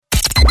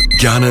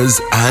Gunners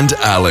and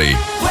Ali.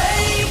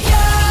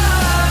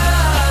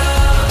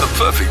 The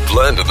perfect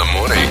blend in the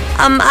morning.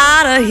 I'm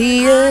out of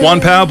here. One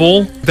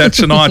Powerball, that's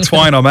Shania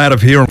Twain, I'm out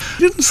of here.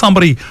 Didn't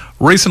somebody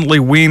recently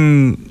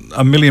win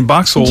 $1 million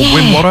or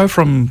win Lotto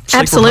from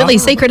Secret Absolutely,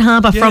 Harbour? Secret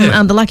Harbour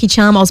from the Lucky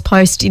Charm Oz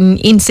post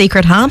in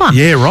Secret Harbour.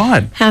 Yeah,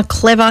 right. How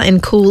clever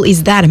and cool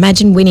is that?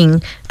 Imagine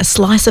winning a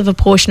slice of a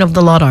portion of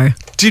the lotto.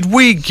 Did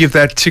we give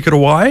that ticket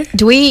away?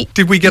 Did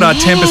we get our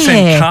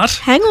 10% cut?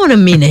 Hang on a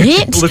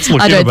minute. Let's look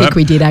I into don't think that.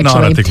 we did, actually. No,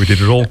 I don't think we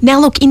did at all. Now,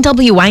 look, in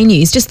WA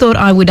news, just thought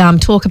I would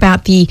talk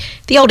about the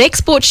old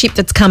export ship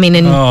that's come in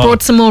and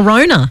brought some more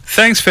Rona.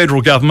 Thanks,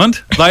 federal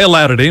government. They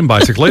allowed it in,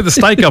 basically. The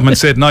state government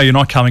said, no, you're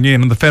not coming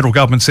in. And the federal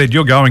government said,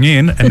 you're going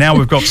in. And now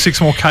we've got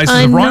 6 more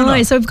cases of Rona. I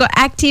know. So we've got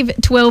active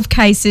 12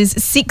 cases,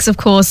 6, of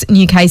course,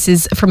 new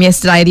cases from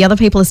yesterday. The other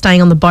people are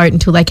staying on the boat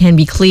until they can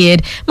be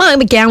cleared. Mark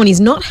McGowan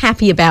is not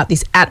happy about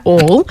this at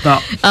all.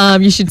 No.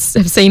 You should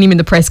have seen him in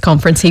the press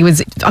conference.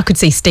 I could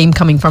see steam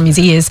coming from his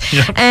ears.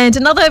 Yep. And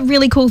another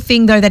really cool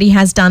thing, though, that he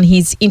has done,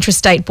 his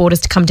intrastate borders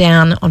to come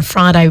down on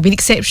Friday, with the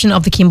exception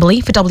of the Kimberley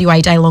for WA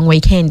Day long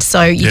weekend.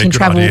 So you can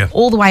travel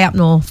all the way up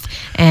north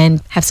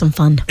and have some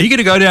fun. Are you going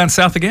to go down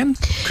south again?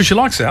 Because you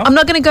like south. I'm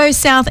not going to go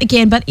south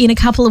again, but in a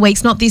couple of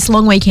weeks, not this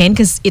long weekend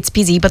because it's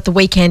busy, but the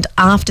weekend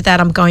after that,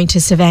 I'm going to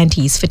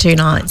Cervantes for 2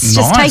 nights.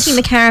 Just taking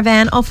the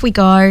caravan, off we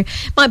go.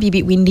 Might be a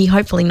bit windy,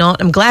 hopefully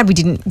not. I'm glad we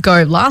didn't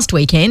go last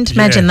weekend.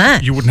 Imagine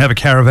that. You wouldn't have a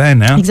caravan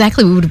now.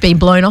 Exactly, we would have been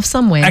blown off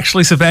somewhere.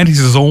 Actually, Cervantes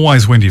is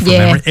always windy from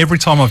memory. Every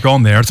time I've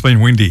gone there, it's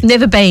been windy.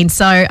 Never been,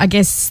 so I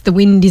guess the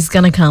wind is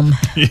going to come.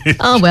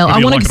 Oh, well,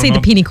 I wanted to see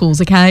the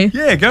pinnacles, okay?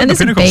 Yeah, go to and the there's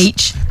pinnacles. a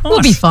beach.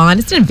 We'll be fine.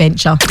 It's an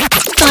adventure.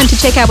 Time to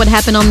check out what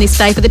happened on this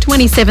day for the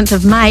 27th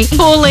of May.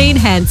 Pauline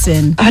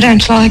Hanson. I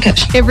don't like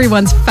it.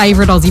 Everyone's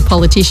favourite Aussie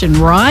politician,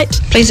 right?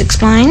 Please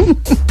explain.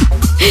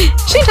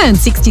 She turned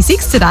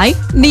 66 today.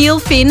 Neil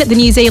Finn, the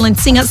New Zealand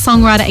singer,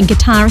 songwriter and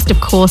guitarist, of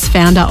course,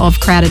 founder of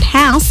Crowded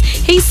House.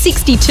 He's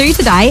 62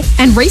 today.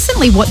 And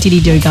recently, what did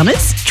he do,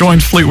 Gunners?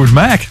 Joined Fleetwood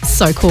Mac.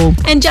 So cool.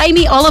 And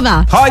Jamie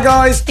Oliver. Hi,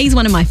 guys. He's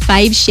one of my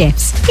fave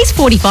chefs. He's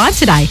 45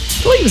 today.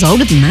 Thought he was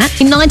older than that.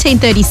 In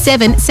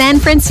 1937, San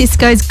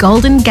Francisco's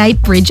Golden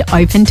Gate Bridge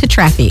opened to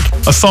traffic.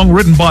 A song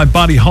written by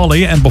Buddy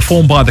Holly and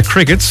performed by the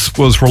Crickets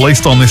was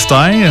released on this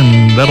day,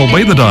 and that'll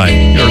be the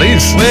day. Here it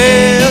is.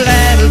 Well,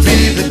 that'll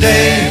be the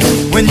day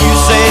when you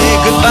say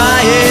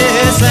goodbye.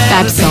 Yes,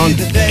 Fab song.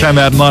 Came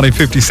out in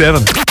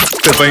 1957.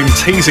 They've been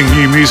teasing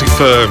new music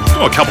for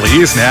a couple of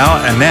years now,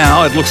 and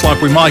now it looks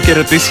like we might get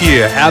it this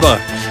year. ABBA.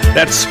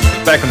 That's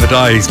back in the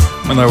days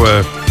when they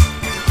were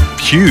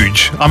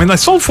huge. I mean, they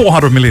sold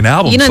 400 million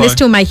albums. You know, they're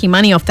still making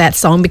money off that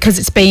song because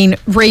it's been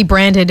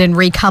rebranded and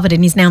recovered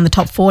and is now in the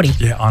top 40.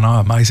 Yeah, I know.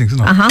 Amazing, isn't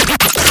it?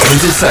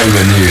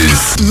 Entertainment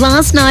news.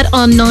 Last night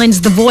on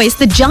Nine's The Voice,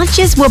 the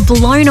judges were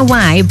blown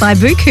away by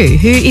Buku,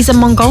 who is a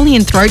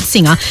Mongolian throat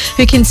singer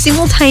who can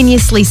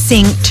simultaneously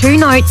sing 2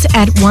 notes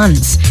at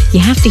once. You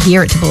have to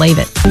hear it to believe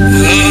it.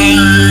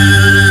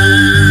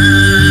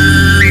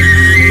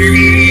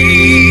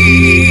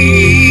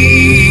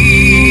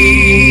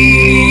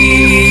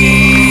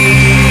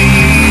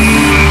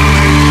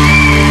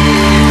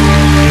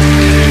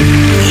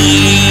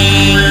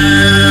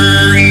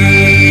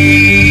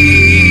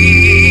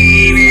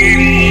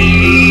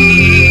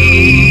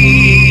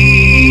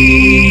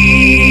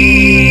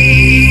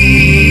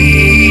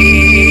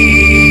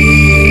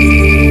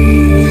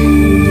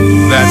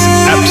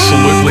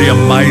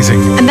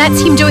 Amazing. And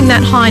that's him doing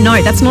that high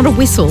note. That's not a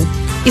whistle.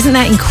 Isn't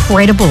that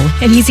incredible?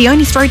 And he's the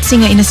only throat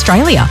singer in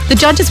Australia. The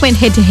judges went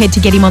head-to-head to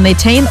get him on their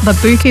team, but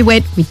Buku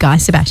went with Guy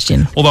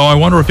Sebastian. Although I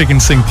wonder if he can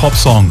sing pop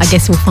songs. I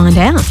guess we'll find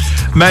out.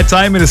 Matt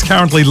Damon is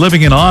currently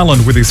living in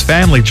Ireland with his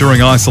family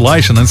during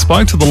isolation and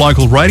spoke to the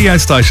local radio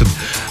station.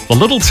 The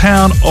little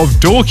town of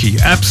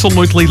Dorky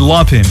absolutely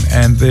love him,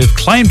 and they've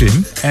claimed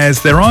him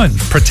as their own,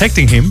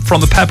 protecting him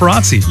from the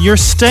paparazzi. You're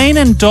staying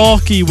in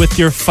Dorky with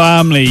your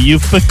family.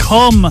 You've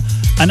become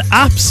an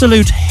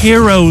absolute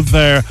hero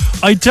there.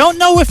 I don't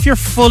know if you're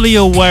fully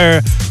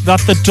aware that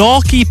the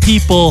Dorky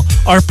people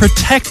are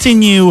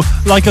protecting you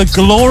like a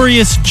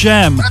glorious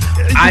gem.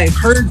 I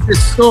heard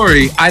this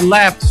story. I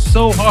laughed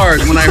so hard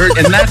when I heard,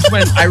 and that's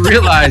when I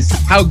realized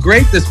how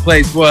great this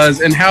place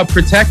was and how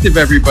protective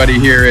everybody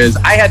here is.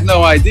 I had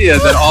no idea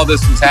that all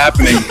this was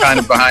happening kind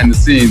of behind the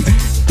scenes.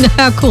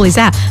 How cool is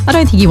that? I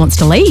don't think he wants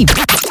to leave.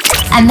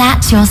 And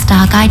that's your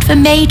Star Guide for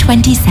May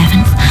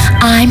 27th.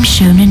 I'm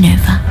Shona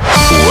Nova.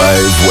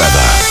 Wave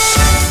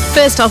weather.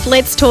 First off,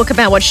 let's talk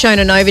about what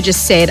Shona Nova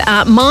just said.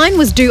 Mine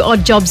was do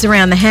odd jobs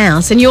around the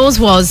house, and yours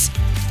was?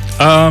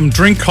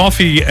 Drink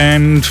coffee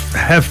and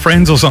have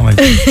friends or something.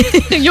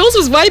 Yours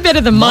was way better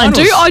than mine.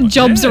 Do odd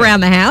jobs around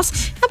the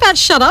house. How about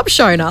shut up,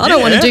 Shona? I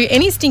don't want to do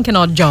any stinking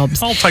odd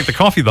jobs. I'll take the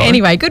coffee, though.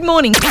 Anyway, good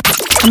morning.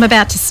 I'm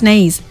about to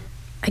sneeze.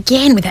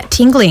 Again with that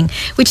tingling,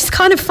 which is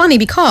kind of funny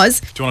because...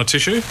 Do you want a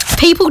tissue?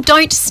 People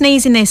don't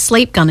sneeze in their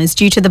sleep, Gunners,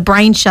 due to the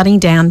brain shutting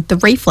down the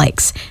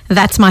reflex.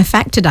 That's my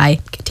fact today.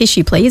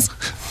 Tissue, please.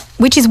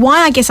 Which is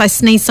why I guess I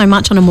sneeze so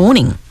much on a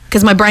morning.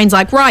 Because my brain's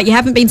like, right, you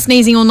haven't been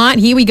sneezing all night,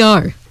 here we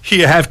go.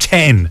 Here, have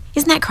 10.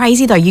 Isn't that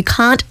crazy, though? You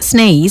can't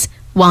sneeze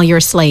while you're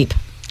asleep.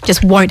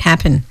 Just won't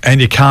happen.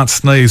 And you can't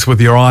sneeze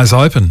with your eyes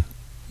open.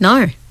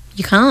 No,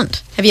 you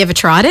can't. Have you ever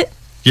tried it?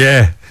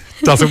 Yeah,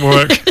 doesn't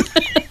work.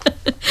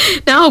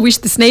 Now I wish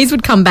the sneeze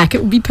would come back.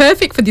 It would be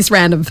perfect for this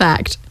random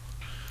fact.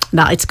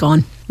 No, it's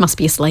gone. Must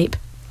be asleep.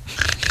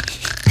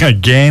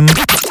 Again.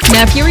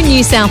 Now, if you're in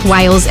New South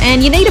Wales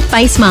and you need a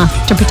face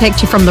mask to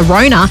protect you from the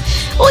Rona,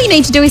 all you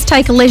need to do is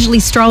take a leisurely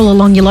stroll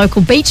along your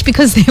local beach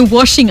because they're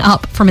washing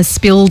up from a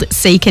spilled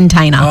sea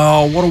container.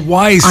 Oh, what a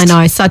waste. I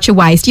know, such a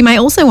waste. You may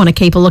also want to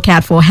keep a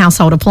lookout for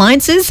household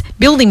appliances,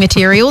 building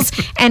materials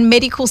and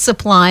medical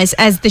supplies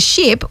as the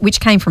ship, which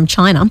came from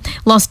China,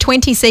 lost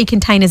 20 sea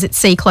containers at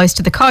sea close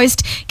to the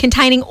coast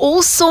containing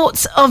all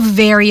sorts of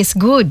various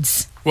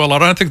goods. Well, I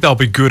don't think they'll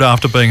be good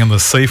after being in the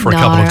sea for a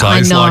couple of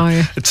days. I know.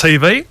 Like a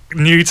TV,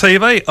 new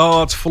TV,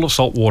 oh, it's full of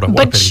salt water. What a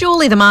But pity.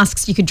 surely the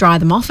masks, you could dry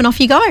them off and off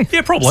you go.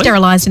 Yeah, probably.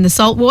 Sterilised in the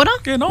salt water.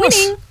 Yeah, nice.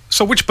 Winning.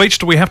 So which beach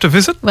do we have to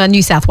visit? Well,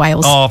 New South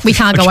Wales. Oh, we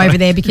can't go okay. over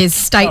there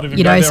because Can't even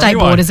go there state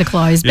anyway. borders are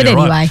closed. Yeah, But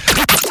anyway. right.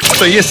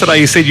 So yesterday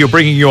you said you're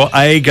bringing your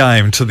A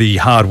game to the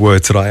hard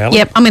word today, Ali.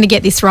 Yep, I'm going to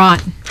get this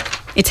right.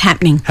 It's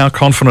happening. How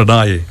confident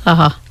are you?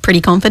 Pretty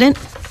confident.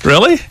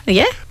 Really?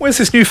 Yeah. Where's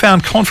this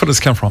newfound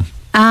confidence come from?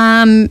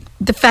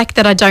 The fact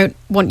that I don't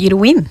want you to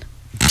win.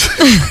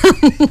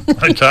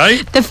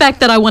 Okay. The fact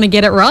that I want to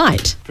get it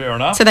right. Fair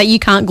enough. So that you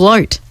can't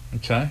gloat.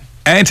 Okay.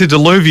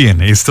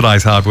 Antediluvian is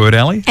today's hard word,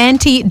 Ali.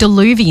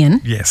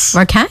 Antediluvian. Yes.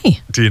 Okay.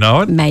 Do you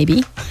know it?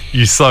 Maybe.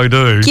 You so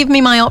do. Give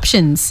me my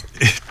options.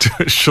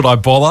 Should I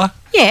bother?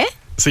 Yeah.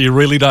 So you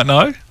really don't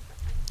know?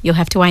 You'll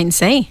have to wait and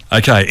see.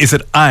 Okay. Is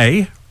it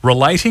A,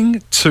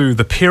 relating to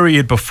the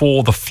period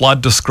before the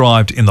flood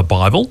described in the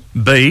Bible?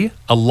 B,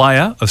 a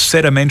layer of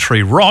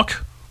sedimentary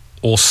rock?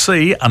 Or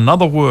C,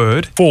 another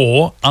word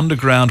for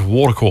underground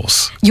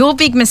watercourse? Your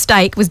big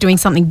mistake was doing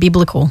something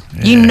biblical.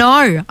 Yeah. You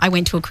know I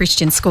went to a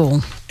Christian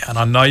school. And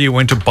I know you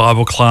went to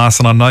Bible class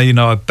and I know you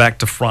know it back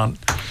to front.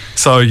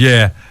 So,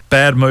 yeah,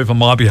 bad move on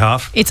my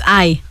behalf. It's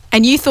A.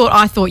 And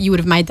I thought you would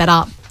have made that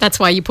up. That's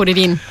why you put it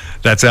in.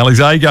 That's Ali's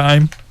A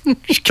game.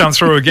 She comes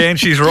through again.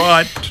 She's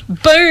right.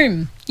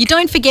 Boom. You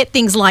don't forget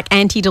things like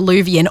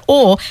antediluvian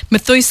or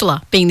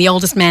Methuselah being the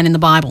oldest man in the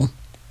Bible.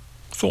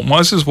 Thought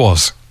Moses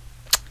was.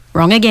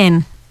 Wrong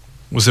again.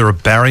 Was there a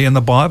Barry in the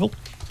Bible?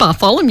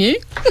 Bartholomew.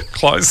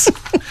 Close.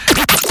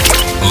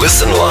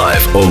 Listen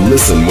live or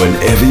listen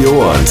whenever you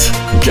want.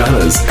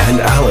 Gunners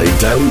and Ali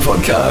Daily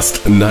Podcast.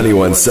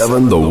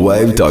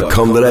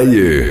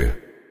 917thewave.com.au